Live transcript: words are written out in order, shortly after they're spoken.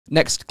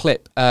Next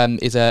clip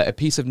is a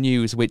piece of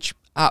news which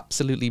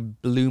absolutely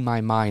blew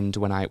my mind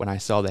when I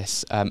saw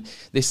this.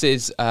 This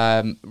is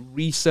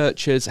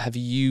researchers have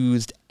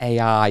used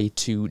AI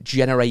to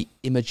generate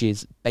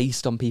images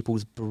based on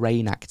people's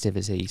brain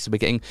activity. So we're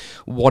getting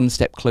one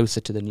step closer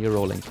to the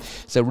neural link.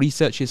 So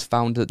researchers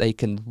found that they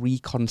can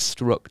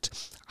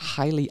reconstruct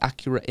highly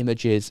accurate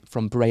images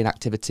from brain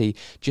activity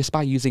just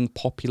by using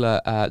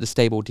popular the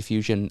Stable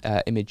Diffusion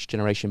image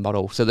generation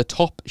model. So the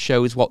top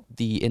shows what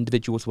the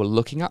individuals were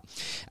looking at,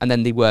 and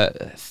then they were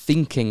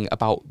thinking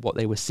about what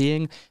they were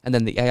seeing, and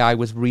then the AI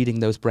was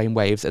reading those brain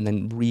waves and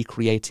then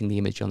recreating the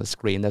image on the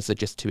screen. Those are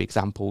just two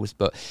examples,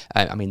 but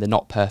I mean, they're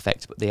not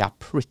perfect, but they are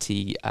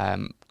pretty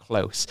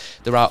close.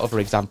 There are other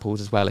examples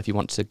as well if you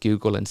want to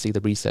Google and see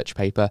the research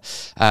paper,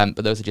 but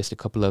those are just a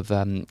couple of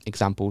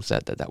examples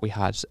that we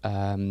had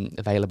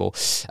available.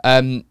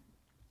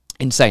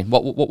 Insane.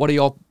 What are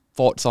your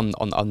thoughts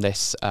on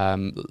this,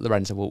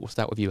 Lorenzo? We'll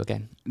start with you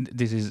again.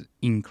 This is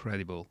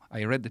incredible.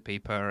 I read the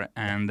paper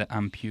and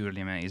I'm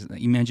purely amazed.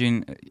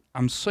 Imagine,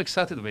 I'm so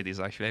excited about this.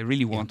 Actually, I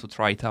really want to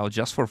try it out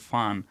just for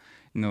fun.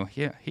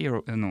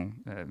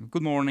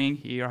 Good morning,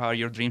 here are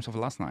your dreams of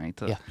last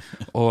night.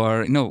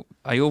 Or,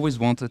 I always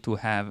wanted to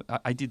have,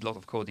 I did a lot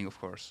of coding, of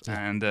course,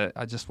 and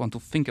I just want to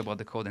think about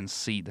the code and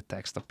see the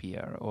text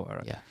appear,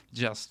 or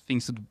just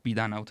things to be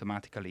done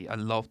automatically. I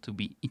love to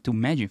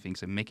imagine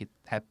things and make it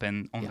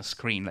happen on the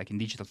screen, like in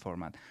digital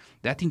format.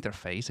 That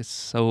interface is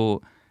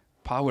so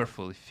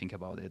powerful if you think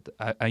about it.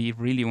 I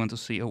really want to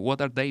see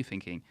what are they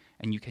thinking,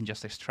 and you can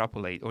just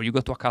extrapolate, or you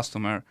go to a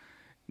customer,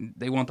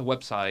 they want a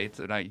website,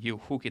 like you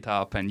hook it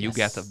up and you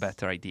get a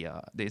better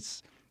idea.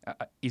 This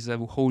is a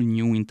whole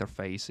new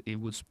interface. It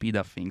would speed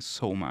up things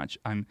so much.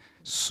 I'm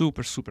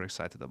super, super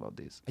excited about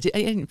this. I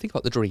didn't think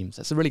about the dreams.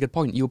 That's a really good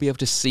point. You'll be able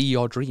to see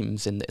your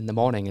dreams in the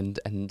morning,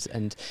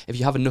 and if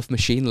you have enough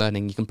machine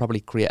learning, you can probably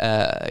create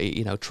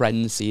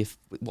trends, see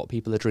what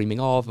people are dreaming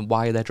of and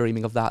why they're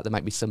dreaming of that. There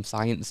might be some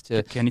science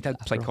to. Can it help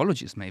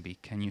psychologists? Maybe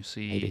can you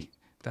see? Maybe.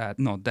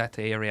 That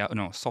area,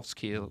 soft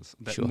skills,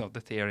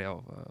 that area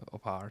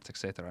of art,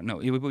 etc. No,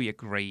 it would be a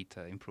great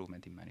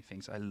improvement in many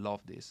things. I love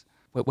this.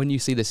 When you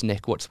see this,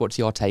 Nick, what's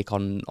your take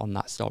on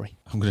that story?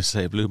 I'm going to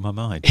say it blew my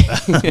mind.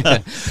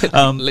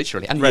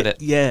 Literally, and read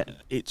it. Yeah,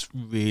 it's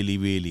really,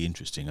 really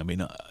interesting. I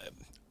mean,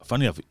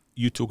 funny enough,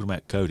 you talking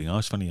about coding, I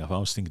was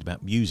thinking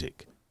about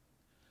music.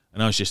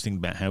 And I was just thinking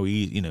about how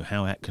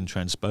how that can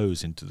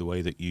transpose into the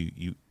way that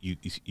you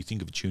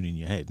think of a tune in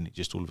your head, and it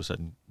just all of a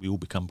sudden we all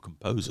become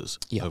composers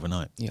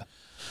overnight. Yeah.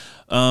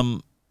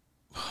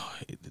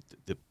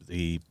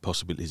 The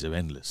possibilities are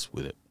endless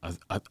with it.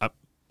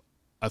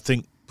 I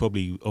think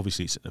probably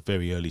obviously it's at a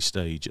very early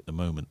stage at the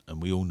moment,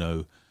 and we all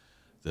know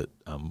that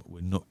we're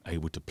not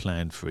able to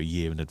plan for a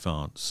year in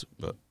advance,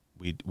 but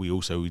we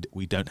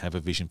don't have a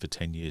vision for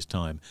 10 years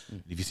time.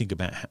 If you think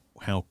about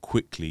how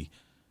quickly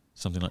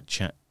something like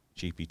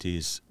GPT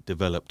is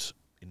developed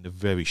in a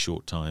very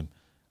short time,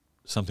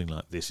 something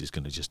like this is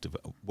going to just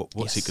develop.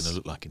 What's it going to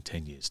look like in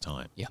 10 years'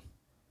 time? Yeah,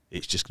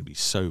 it's just going to be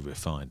so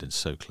refined and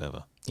so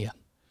clever. Yeah.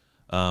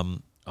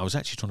 I was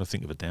actually trying to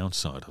think of a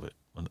downside of it,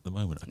 and at the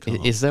moment I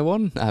can't. Is there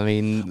one? I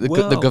mean,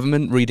 the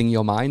government reading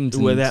your mind,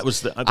 and that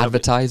was the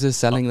advertisers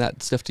selling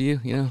that stuff to you.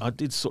 I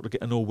did sort of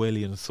get an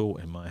Orwellian thought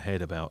in my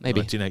head about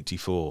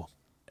 1984,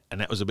 and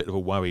that was a bit of a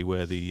worry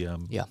where the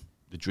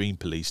dream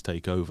police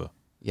take over.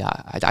 Yeah,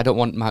 I don't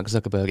want Mark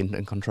Zuckerberg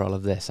in control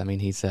of this. I mean,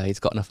 he's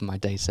got enough of my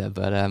data,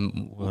 but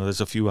well, there's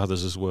a few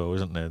others as well,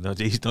 isn't there?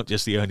 He's not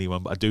just the only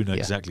one, but I do know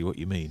exactly what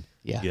you mean.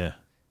 Yeah.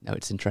 No,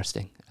 it's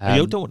interesting.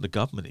 You don't want the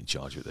government in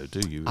charge of it,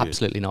 though, do you? Really?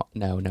 Absolutely not.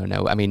 No.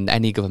 I mean,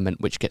 any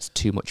government which gets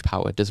too much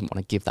power doesn't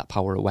want to give that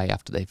power away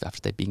after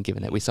they've been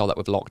given it. We saw that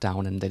with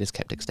lockdown, and they just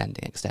kept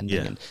extending,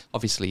 and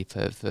obviously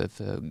for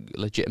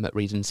legitimate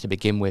reasons to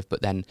begin with.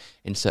 But then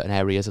in certain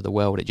areas of the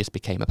world, it just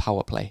became a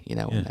power play, and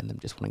them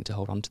just wanting to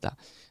hold on to that.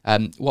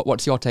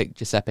 What's your take,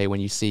 Giuseppe, when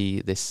you see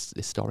this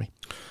story?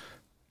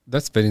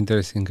 That's very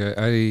interesting.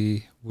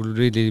 I would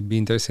really be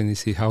interested to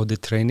see how they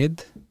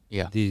trained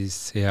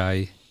this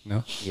AI.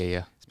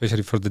 Yeah.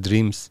 Especially for the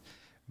dreams.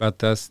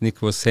 But as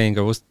Nick was saying,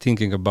 I was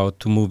thinking about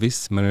two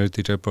movies,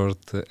 Minority Report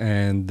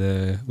and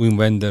Wim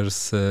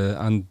Wenders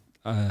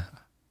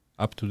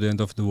Up to the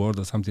End of the World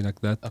or something like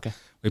that. Okay.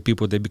 Where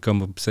people, they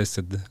become obsessed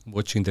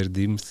watching their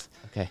dreams.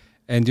 Okay.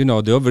 And,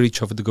 the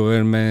overreach of the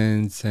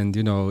governments and,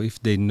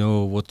 if they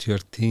know what you're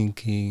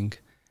thinking,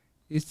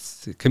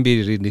 it can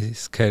be really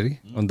scary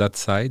on that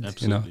side,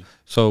 Absolutely.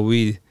 So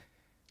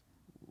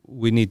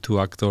we need to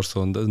act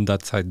also on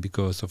that side,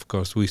 because of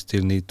course we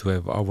still need to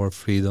have our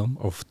freedom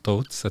of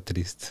thoughts at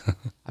least.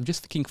 I'm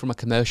just thinking from a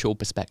commercial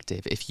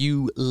perspective, if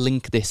you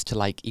link this to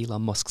like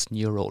Elon Musk's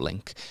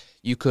Neuralink,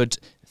 you could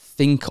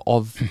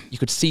you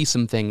could see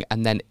something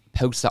and then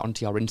post that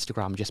onto your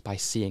Instagram just by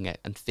seeing it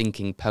and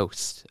thinking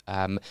post.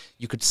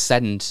 You could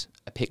send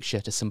a picture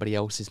to somebody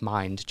else's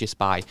mind just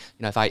by,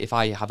 if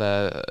I have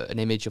an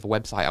image of a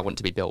website I want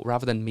to be built,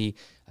 rather than me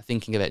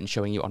thinking of it and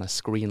showing you on a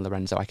screen,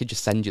 Lorenzo, I could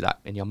just send you that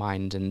in your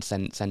mind and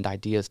send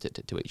ideas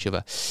to each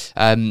other.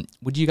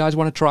 Would you guys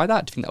want to try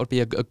that? Do you think that would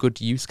be a good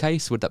use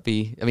case? Would that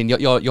be? I mean,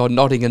 you're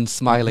nodding and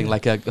smiling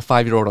like a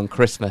 5-year-old on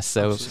Christmas.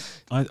 So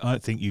I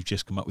think you've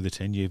just come up with a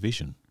 10-year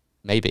vision.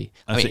 Maybe.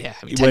 I mean,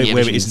 10-year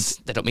visions,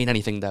 they don't mean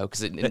anything though,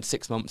 because in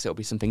 6 months it'll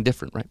be something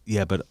different, right?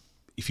 Yeah, but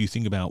if you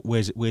think about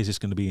where's this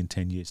going to be in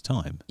 10 years'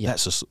 time,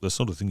 that's the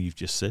sort of thing you've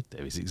just said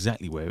there is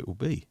exactly where it will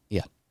be.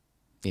 Yeah,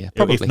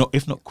 probably.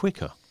 If not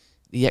quicker.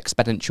 The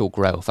exponential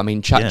growth. I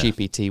mean,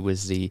 ChatGPT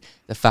was the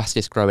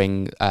fastest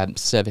growing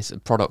service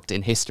product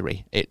in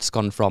history. It's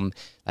gone from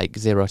like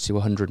 0 to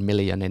 100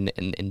 million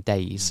in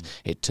days.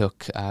 It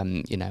took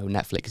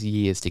Netflix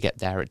years to get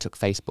there. It took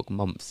Facebook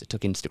months. It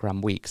took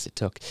Instagram weeks. It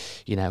took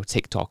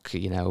TikTok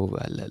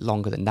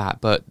longer than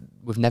that. But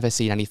we've never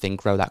seen anything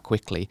grow that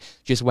quickly.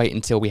 Just wait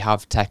until we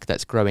have tech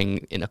that's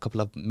growing in a couple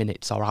of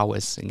minutes or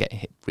hours and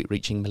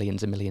reaching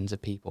millions and millions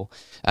of people.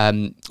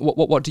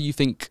 What do you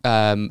think,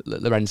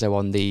 Lorenzo,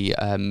 on the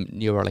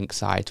Neuralink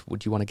side?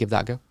 Would you want to give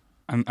that a go?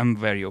 I'm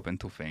very open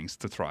to things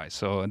to try.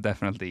 So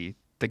definitely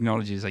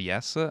technology is a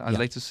yes. I'd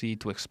like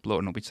to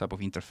explore which type of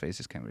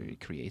interfaces can we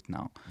create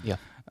now. Yeah.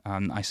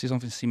 I see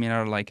something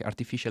similar like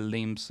artificial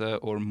limbs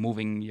or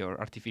moving your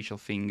artificial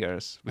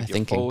fingers with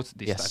your foot,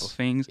 these type of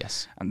things.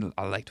 Yes. And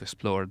I'd like to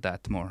explore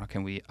that more. How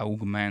can we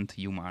augment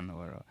human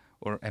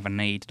or have an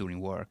aid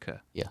during work?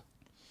 Yeah.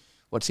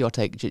 What's your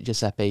take,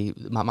 Giuseppe?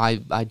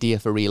 My idea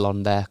for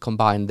Elon there,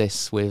 combine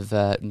this with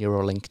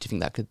Neuralink. Do you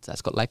think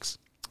that's got legs?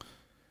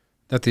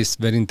 That is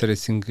very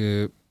interesting.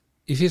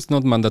 If it's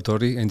not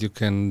mandatory and you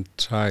can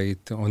try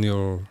it on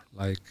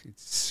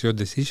it's your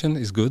decision,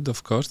 is good,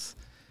 of course.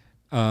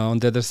 On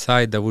the other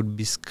side, I would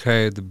be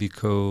scared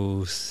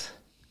because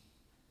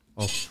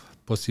of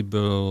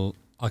possible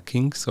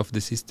hackings of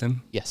the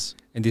system. Yes.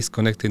 And it's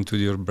connected to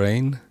your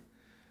brain.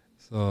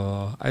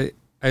 So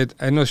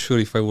I'm not sure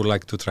if I would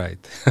like to try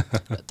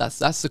it.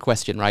 That's the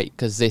question, right?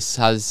 Because this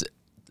has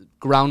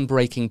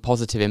groundbreaking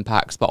positive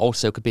impacts, but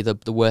also could be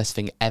the worst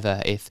thing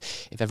ever if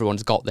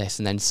everyone's got this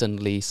and then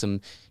suddenly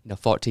some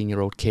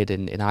 14-year-old kid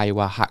in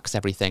Iowa hacks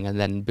everything and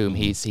then boom,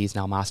 he's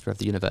now master of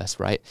the universe,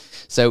 right?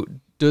 So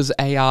does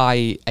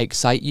AI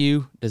excite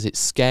you? Does it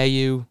scare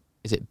you?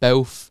 Is it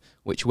both?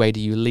 Which way do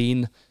you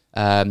lean?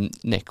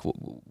 Nick,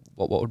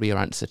 what would be your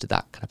answer to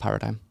that kind of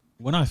paradigm?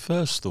 When I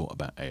first thought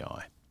about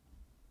AI,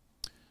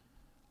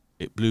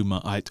 it blew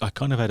my... I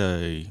kind of had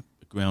a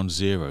ground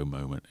zero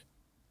moment.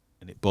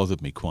 And it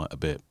bothered me quite a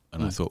bit.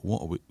 And I thought,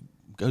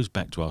 goes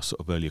back to our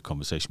sort of earlier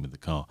conversation with the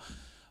car.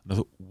 And I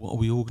thought, what are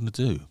we all going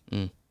to do?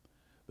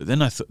 But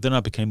then I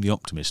became the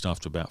optimist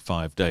after about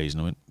 5 days. And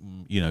I went,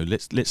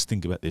 let's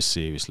think about this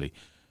seriously.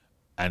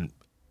 And,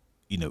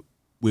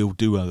 we'll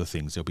do other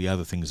things. There'll be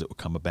other things that will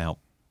come about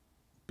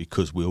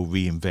because we'll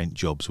reinvent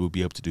jobs. We'll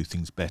be able to do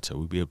things better.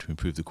 We'll be able to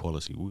improve the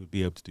quality. We'll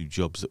be able to do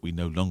jobs that we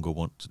no longer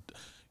want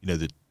to,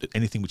 that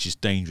anything which is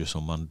dangerous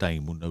or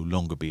mundane will no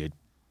longer be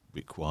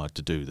required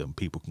to do them.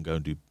 People can go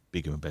and do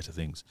bigger and better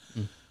things.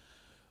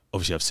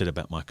 Obviously, I've said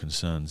about my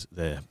concerns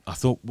there. I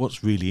thought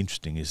what's really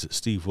interesting is that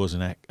Steve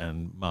Wozniak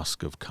and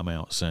Musk have come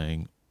out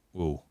saying,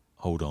 "Well,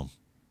 hold on,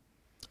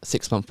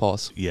 6-month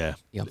pause." Yeah.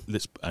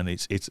 And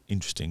it's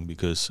interesting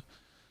because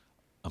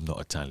I'm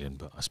not Italian,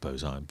 but I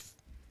suppose I'm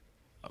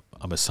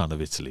a son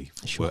of Italy,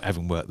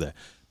 having worked there.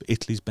 But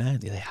Italy's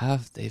banned. Yeah,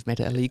 they've made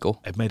it illegal.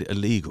 They've made it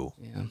illegal.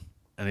 Yeah.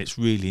 And it's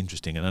really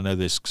interesting. And I know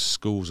there's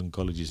schools and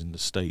colleges in the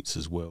States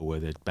as well where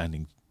they're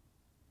banning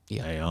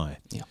AI.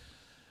 Yeah.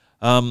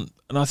 And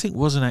I think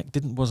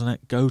didn't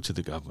Wozniak go to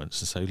the governments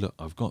and say, look,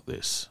 I've got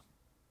this.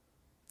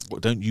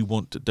 Don't you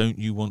want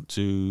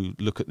to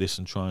look at this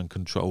and try and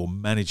control or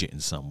manage it in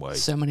some way?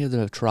 So many of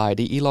them have tried.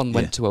 Elon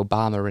went to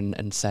Obama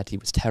and said he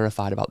was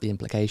terrified about the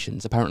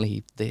implications. Apparently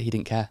he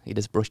didn't care. He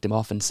just brushed him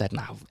off and said,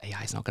 no,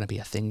 AI is not going to be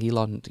a thing,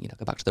 Elon,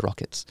 go back to the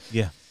rockets.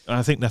 Yeah. And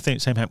I think the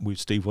same happened with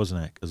Steve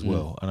Wozniak as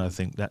well. And I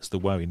think that's the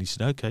worry. And he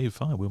said, okay,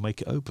 fine, we'll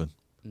make it open.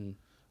 And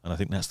I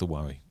think that's the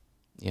worry.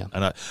 Yeah.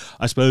 And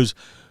I suppose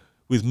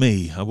with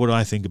me, what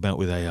I think about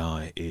with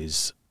AI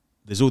is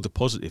there's all the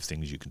positive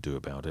things you can do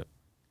about it.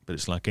 But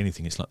it's like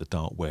anything, it's like the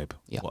dark web.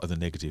 Yeah. What are the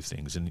negative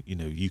things? And,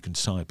 you can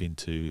type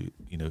into,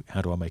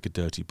 how do I make a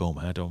dirty bomb?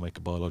 How do I make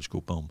a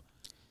biological bomb?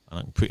 And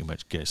I can pretty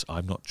much guess.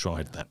 I've not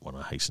tried that one,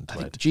 I hasten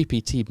to add.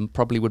 GPT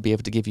probably would be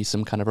able to give you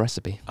some kind of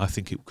recipe. I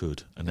think it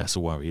could. And that's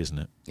a worry, isn't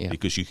it? Yeah.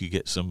 Because you could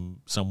get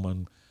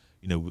someone,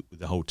 with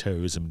the whole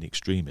terrorism and the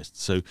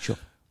extremists. So,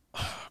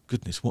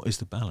 goodness, what is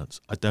the balance?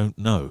 I don't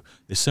know.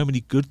 There's so many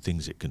good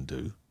things it can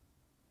do.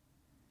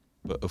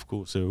 But, of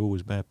course, there are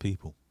always bad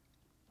people.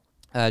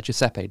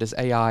 Giuseppe, does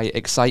AI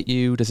excite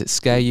you? Does it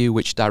scare you?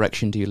 Which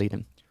direction do you lead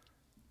in?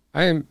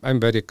 I'm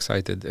very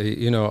excited.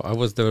 I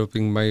was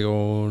developing my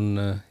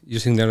own,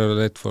 using neural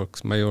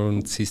networks, my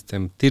own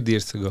system 30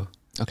 years ago.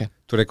 Okay.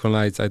 To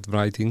recognize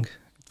handwriting.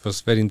 It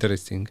was very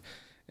interesting.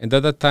 And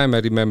at that time, I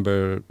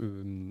remember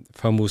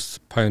famous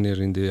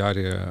pioneer in the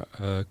area,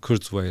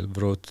 Kurzweil,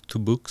 wrote 2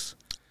 books.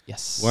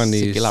 Yes, One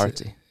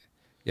Singularity.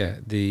 is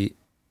the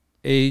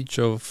Age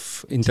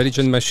of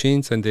Intelligent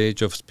Machines and the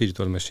Age of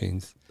Spiritual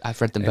Machines.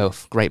 I've read them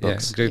both. Great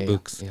books. Great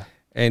books. Yeah.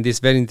 And it's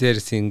very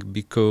interesting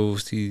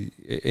because he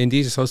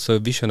is also a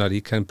visionary.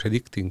 He can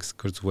predict things,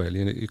 Kurzweil.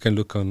 You can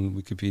look on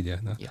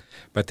Wikipedia. No? Yeah.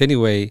 But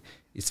anyway,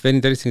 it's very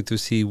interesting to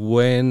see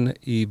when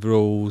he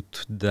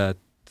wrote that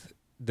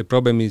the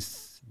problem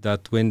is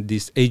that when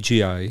this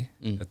AGI,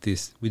 that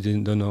is, we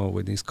don't know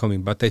when it's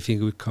coming, but I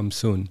think it will come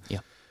soon,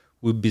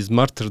 will be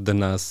smarter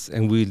than us,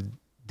 and we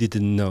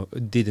didn't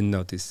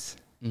notice.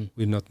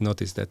 Will not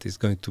notice that it's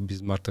going to be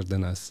smarter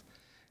than us.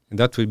 And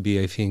that will be,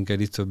 I think, a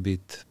little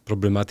bit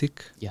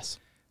problematic. Yes.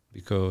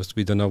 Because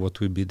we don't know what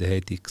will be the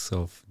ethics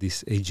of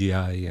this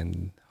AGI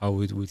and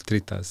how it will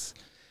treat us.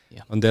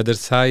 Yeah. On the other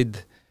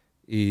side,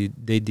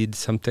 they did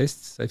some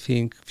tests, I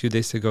think, a few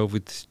days ago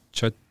with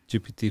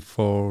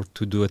ChatGPT-4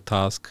 to do a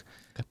task.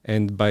 Okay.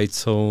 And by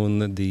its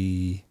own,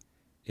 the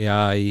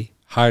AI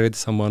hired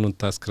someone on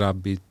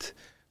TaskRabbit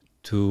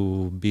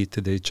to beat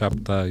the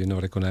chapter,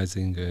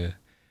 recognizing the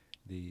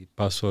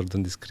password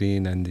on the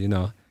screen and,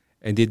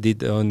 and it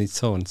did on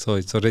its own. So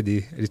it's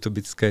already a little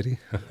bit scary.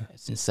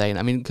 It's insane.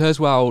 I mean,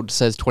 Kurzweil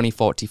says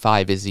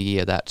 2045 is the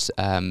year that,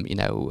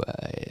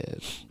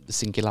 the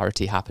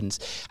singularity happens.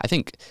 I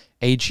think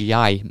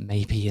AGI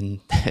may be in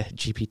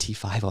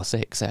GPT-5 or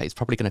 6. It's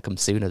probably going to come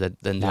sooner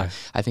than that.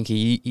 I think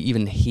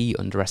even he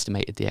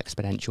underestimated the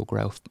exponential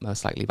growth,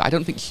 most likely. But I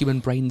don't think human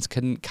brains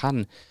can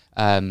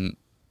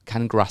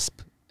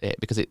grasp it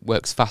because it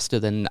works faster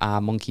than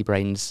our monkey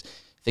brains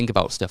think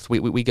about stuff.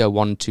 We go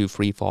 1, 2,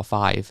 3, 4,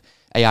 5.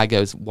 AI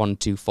goes 1,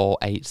 2, 4,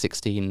 8,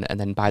 16, and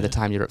then by the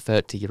time you're at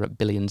 30, you're at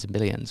billions and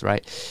billions,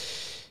 right?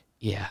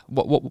 Yeah.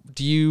 What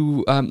do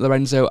you,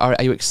 Lorenzo?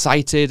 Are you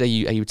excited? Are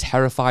you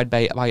terrified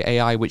by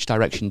AI? Which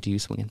direction do you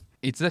swing in?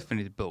 It's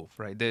definitely both,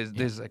 right?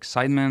 There's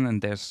excitement and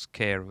there's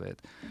scare of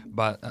it,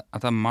 but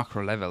at a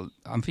macro level,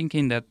 I'm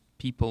thinking that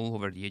people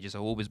over the ages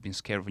have always been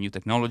scared of new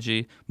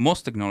technology.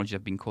 Most technology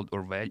have been called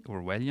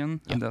Orwellian,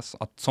 and that's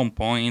at some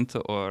point,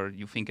 or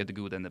you think of the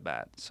good and the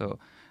bad. So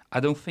I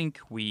don't think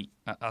we,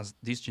 as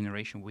this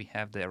generation, we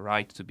have the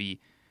right to be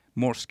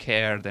more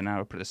scared than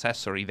our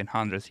predecessor, even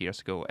 100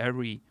 years ago.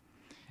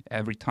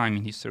 Every time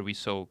in history we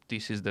saw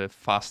this is the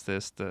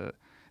fastest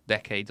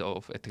decade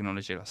of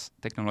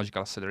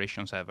technological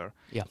accelerations ever.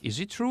 Yeah. Is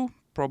it true?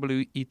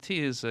 Probably it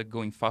is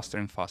going faster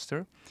and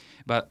faster,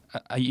 but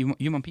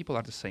human people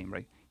are the same,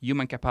 right?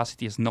 Human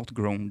capacity has not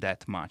grown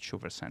that much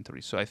over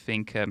centuries. So I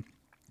think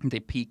the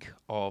peak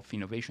of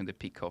innovation, the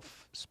peak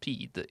of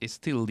speed is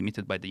still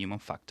limited by the human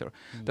factor.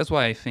 That's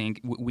why I think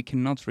we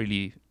cannot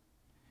really,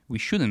 we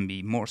shouldn't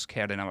be more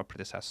scared than our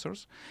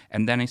predecessors.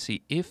 And then I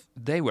see if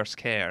they were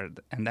scared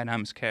and then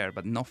I'm scared,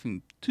 but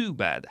nothing too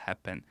bad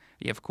happened.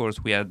 Yeah, of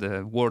course, we had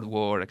the World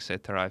War,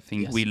 etc. I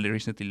think we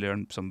recently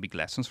learned some big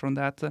lessons from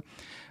that.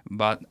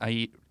 But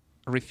I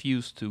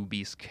refuse to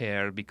be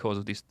scared because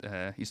of this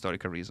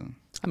historical reason.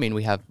 I mean,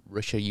 we have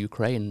Russia,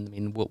 Ukraine. I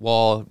mean,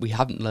 war. We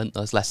haven't learnt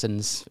those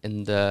lessons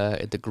in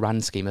the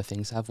grand scheme of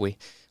things, have we?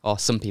 Or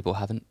some people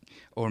haven't.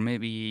 Or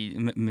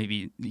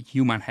maybe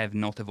humans have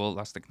not evolved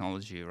as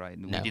technology, right?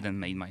 No. We didn't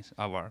make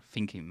our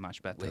thinking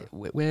much better.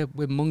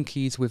 We're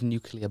monkeys with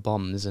nuclear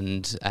bombs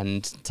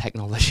and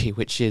technology,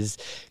 which is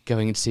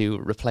going to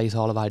replace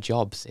all of our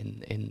jobs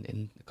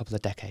in a couple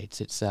of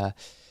decades.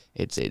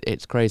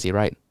 It's crazy,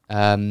 right?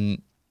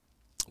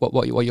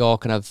 What are your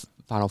kind of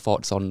final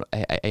thoughts on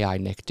AI,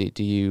 Nick?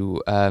 Do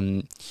you, I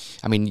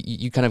mean,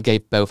 you kind of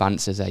gave both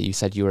answers there. You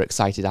said you were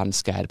excited and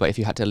scared, but if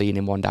you had to lean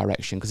in one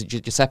direction, because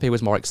Giuseppe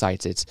was more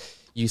excited,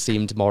 you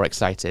seemed more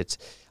excited.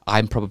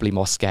 I'm probably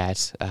more scared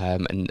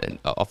and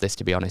of this,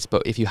 to be honest.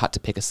 But if you had to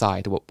pick a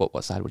side,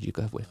 what side would you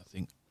go with? I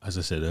think, as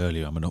I said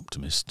earlier, I'm an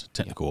optimist,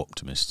 technical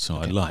optimist, so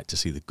I like to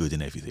see the good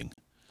in everything.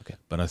 Okay.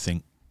 But I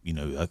think,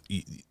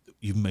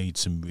 you've made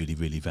some really,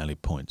 really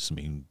valid points. I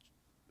mean,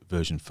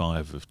 version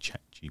 5 of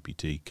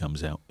ChatGPT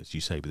comes out, as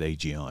you say, with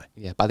AGI.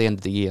 Yeah, by the end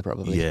of the year,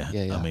 probably. Yeah.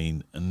 I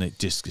mean, and it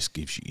just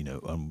gives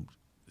you,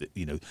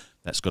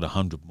 that's got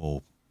 100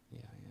 more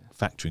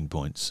factoring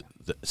points.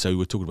 So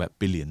we're talking about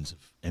billions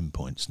of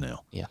endpoints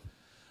now. Yeah,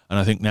 and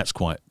I think that's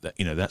quite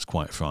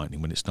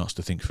frightening when it starts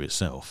to think for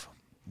itself.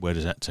 Where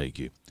does that take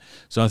you?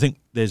 So I think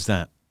there's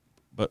that,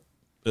 but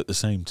at the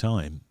same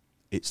time,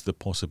 it's the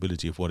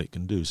possibility of what it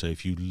can do. So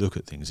if you look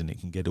at things and it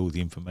can get all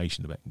the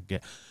information about,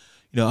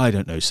 I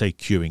don't know, say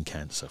curing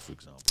cancer, for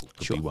example,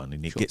 could be one,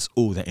 and it gets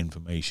all that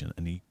information,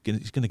 and he's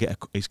going to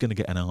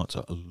get an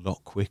answer a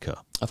lot quicker.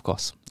 Of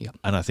course, yeah.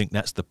 And I think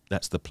that's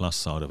the plus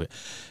side of it.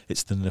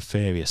 It's the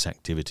nefarious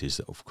activities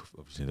that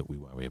obviously that we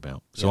worry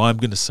about. So I'm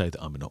going to say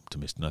that I'm an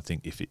optimist, and I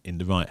think if in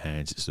the right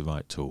hands, it's the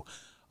right tool.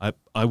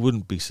 I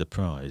wouldn't be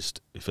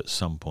surprised if at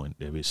some point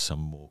there is some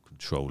more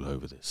control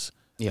over this,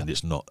 and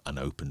it's not an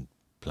open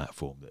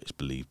platform that it's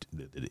believed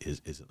that it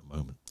is at the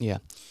moment. Yeah,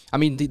 I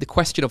mean the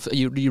question of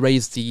you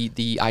raised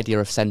the idea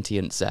of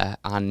sentience there,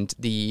 and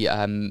the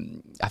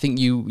I think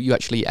you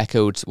actually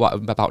echoed what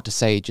I'm about to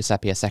say,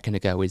 Giuseppe, a second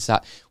ago, is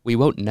that we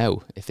won't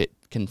know if it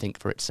can think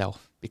for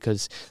itself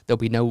because there'll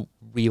be no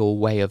real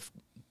way of.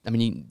 I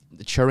mean,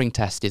 the Turing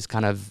test is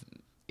kind of,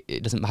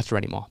 it doesn't matter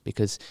anymore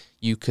because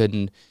you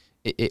can.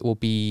 It will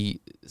be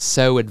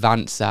so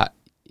advanced that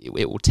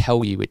it will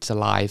tell you it's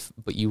alive,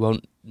 but you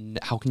won't.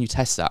 How can you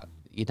test that?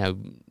 You know,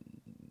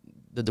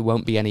 there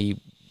won't be any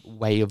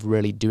way of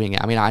really doing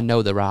it. I mean, I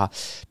know there are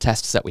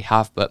tests that we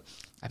have, but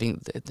I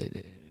think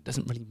it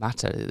doesn't really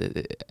matter.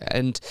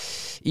 And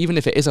even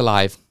if it is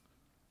alive,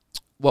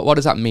 what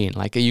does that mean?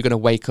 Like, are you going to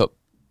wake up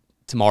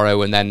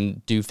tomorrow and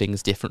then do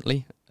things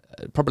differently?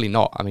 Probably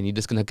not. I mean, you're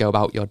just going to go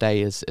about your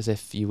day as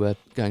if you were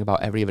going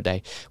about every other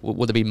day.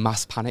 Will there be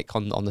mass panic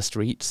on the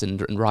streets and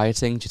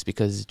rioting just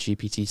because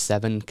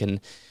GPT-7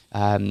 can,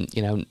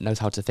 knows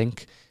how to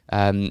think?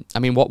 I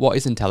mean, what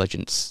is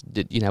intelligence?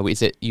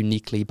 Is it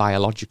uniquely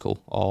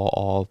biological,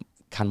 or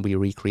can we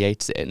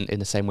recreate it in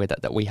the same way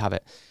that we have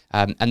it?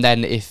 And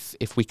then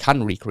if we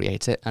can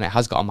recreate it and it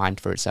has got a mind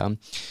for its own,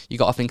 you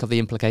got to think of the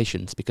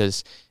implications,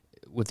 because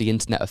with the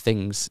Internet of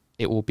Things,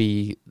 it'll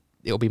be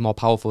more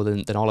powerful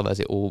than all of us.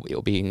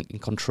 It'll be in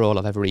control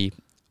of every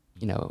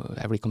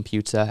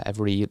computer,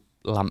 every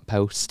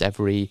lamppost,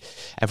 every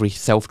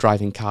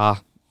self-driving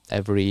car,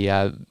 every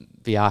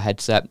VR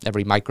headset,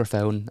 every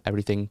microphone,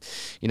 everything.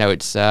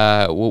 It's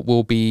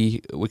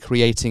we're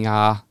creating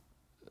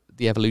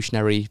the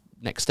evolutionary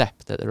next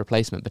step, the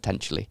replacement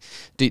potentially.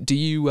 Do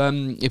you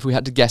if we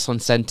had to guess on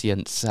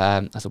sentience,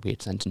 that's a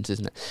weird sentence,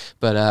 isn't it?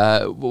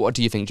 But what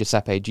do you think,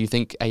 Giuseppe? Do you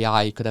think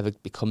AI could ever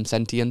become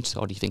sentient,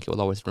 or do you think it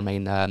will always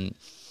remain a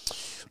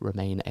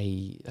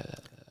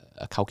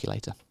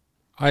calculator?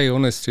 I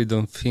honestly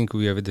don't think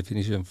we have a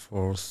definition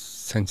for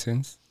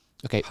sentience.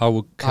 Okay,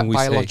 how can we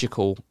say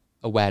biological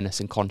awareness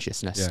and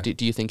consciousness? Yeah.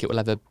 Do you think it will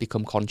ever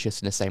become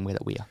conscious in the same way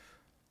that we are?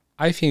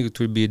 I think it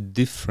will be a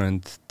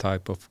different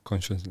type of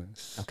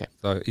consciousness. Okay.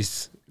 So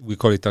we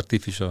call it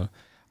artificial.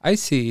 I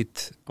see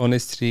it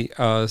honestly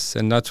as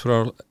a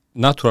natural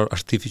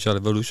artificial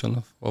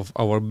evolution of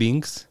our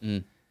beings.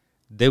 Mm.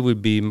 They will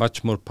be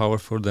much more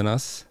powerful than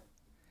us.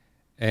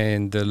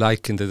 And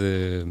like in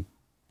the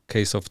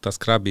case of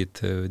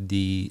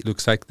TaskRabbit,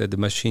 looks like that the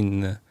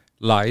machine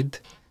lied,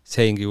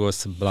 saying he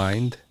was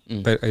blind,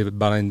 a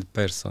blind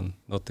person,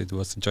 not it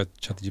was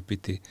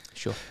ChatGPT.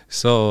 Sure.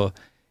 So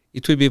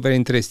it will be very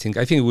interesting.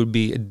 I think it will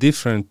be a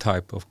different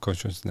type of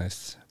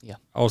consciousness. Yeah.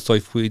 Also, I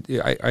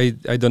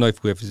don't know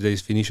if we have the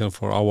definition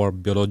for our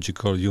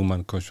biological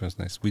human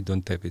consciousness. We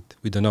don't have it.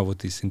 We don't know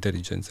what is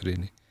intelligence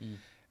really. Mm.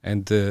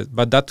 And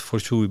but that for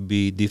sure will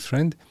be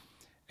different.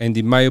 And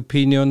in my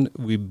opinion,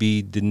 will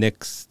be the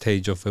next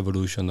stage of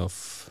evolution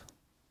of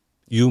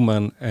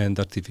human and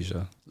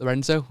artificial.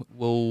 Lorenzo,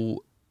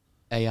 will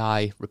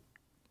AI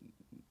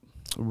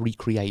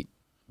recreate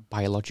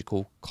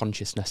biological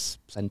consciousness,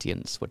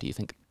 sentience? What do you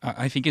think?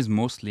 I think it's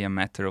mostly a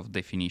matter of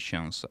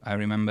definitions. I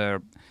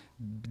remember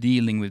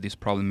dealing with this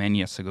problem many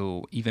years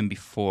ago, even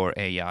before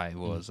AI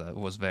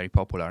was very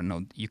popular.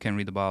 No, you can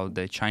read about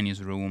the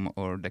Chinese room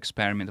or the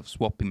experiment of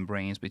swapping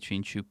brains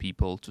between two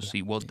people to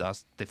see what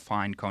does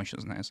define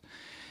consciousness.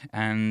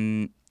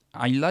 And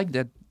I like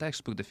that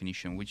textbook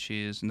definition, which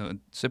is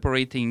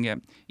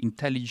separating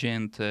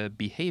intelligent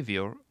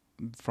behavior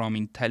from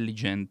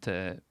intelligent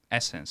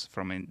essence,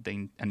 from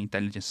an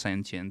intelligent,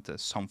 sentient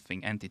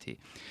something entity.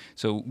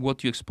 So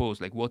what you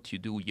expose, like what you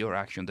do, your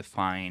action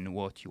define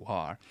what you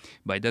are.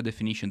 By that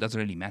definition, it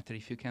doesn't really matter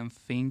if you can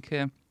think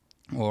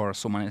or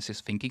someone else is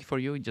thinking for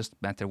you. It just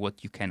matters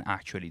what you can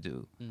actually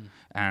do. Mm.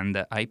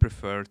 And I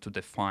prefer to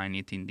define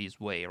it in this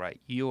way, right?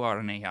 You are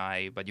an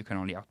AI, but you can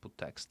only output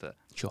text.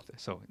 Sure.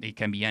 So it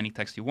can be any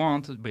text you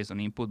want based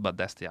on input, but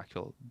that's the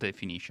actual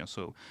definition.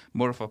 So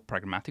more of a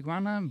pragmatic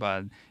one,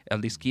 but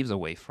at least gives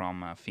away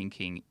from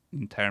thinking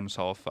in terms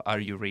of are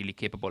you really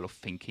capable of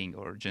thinking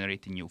or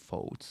generating new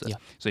thoughts? Yeah.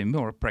 So a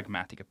more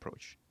pragmatic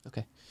approach.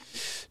 Okay.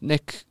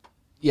 Nick,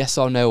 yes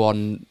or no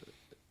on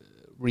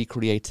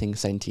recreating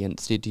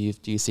sentience? Do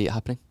you see it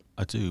happening?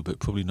 I do, but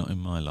probably not in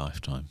my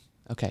lifetime.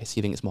 Okay, so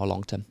you think it's more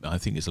long term? I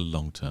think it's a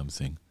long term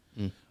thing.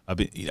 Mm.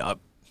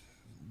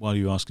 While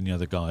you were asking the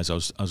other guys, I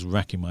was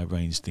racking my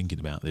brains thinking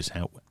about this.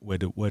 Where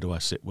do I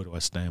sit? Where do I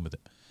stand with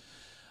it?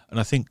 And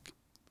I think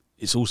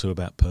it's also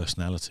about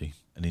personality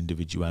and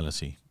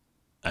individuality.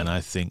 And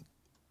I think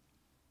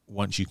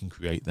once you can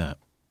create that,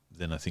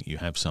 then I think you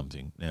have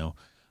something. Now,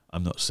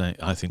 I'm not saying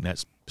I think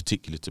that's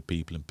particular to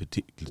people and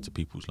particular to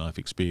people's life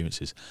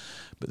experiences.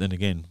 But then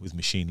again, with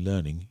machine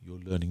learning, you're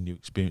learning new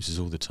experiences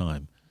all the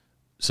time.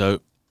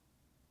 So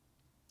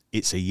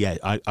it's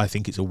I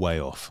think it's a way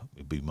off,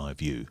 would be my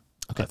view.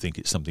 Okay. I think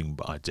it's something,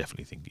 but I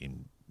definitely think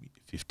in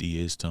 50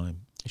 years'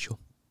 time. Sure.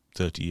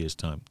 30 years'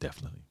 time,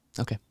 definitely.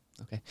 Okay.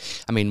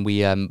 I mean,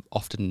 we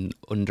often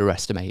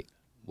underestimate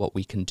what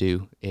we can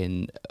do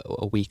in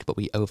a week, but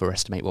we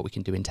overestimate what we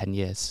can do in 10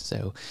 years.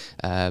 So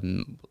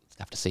we'll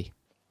have to see.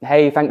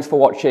 Hey, thanks for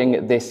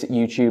watching this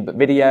YouTube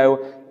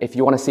video. If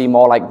you want to see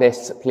more like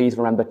this, please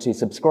remember to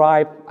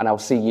subscribe, and I'll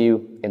see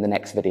you in the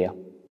next video.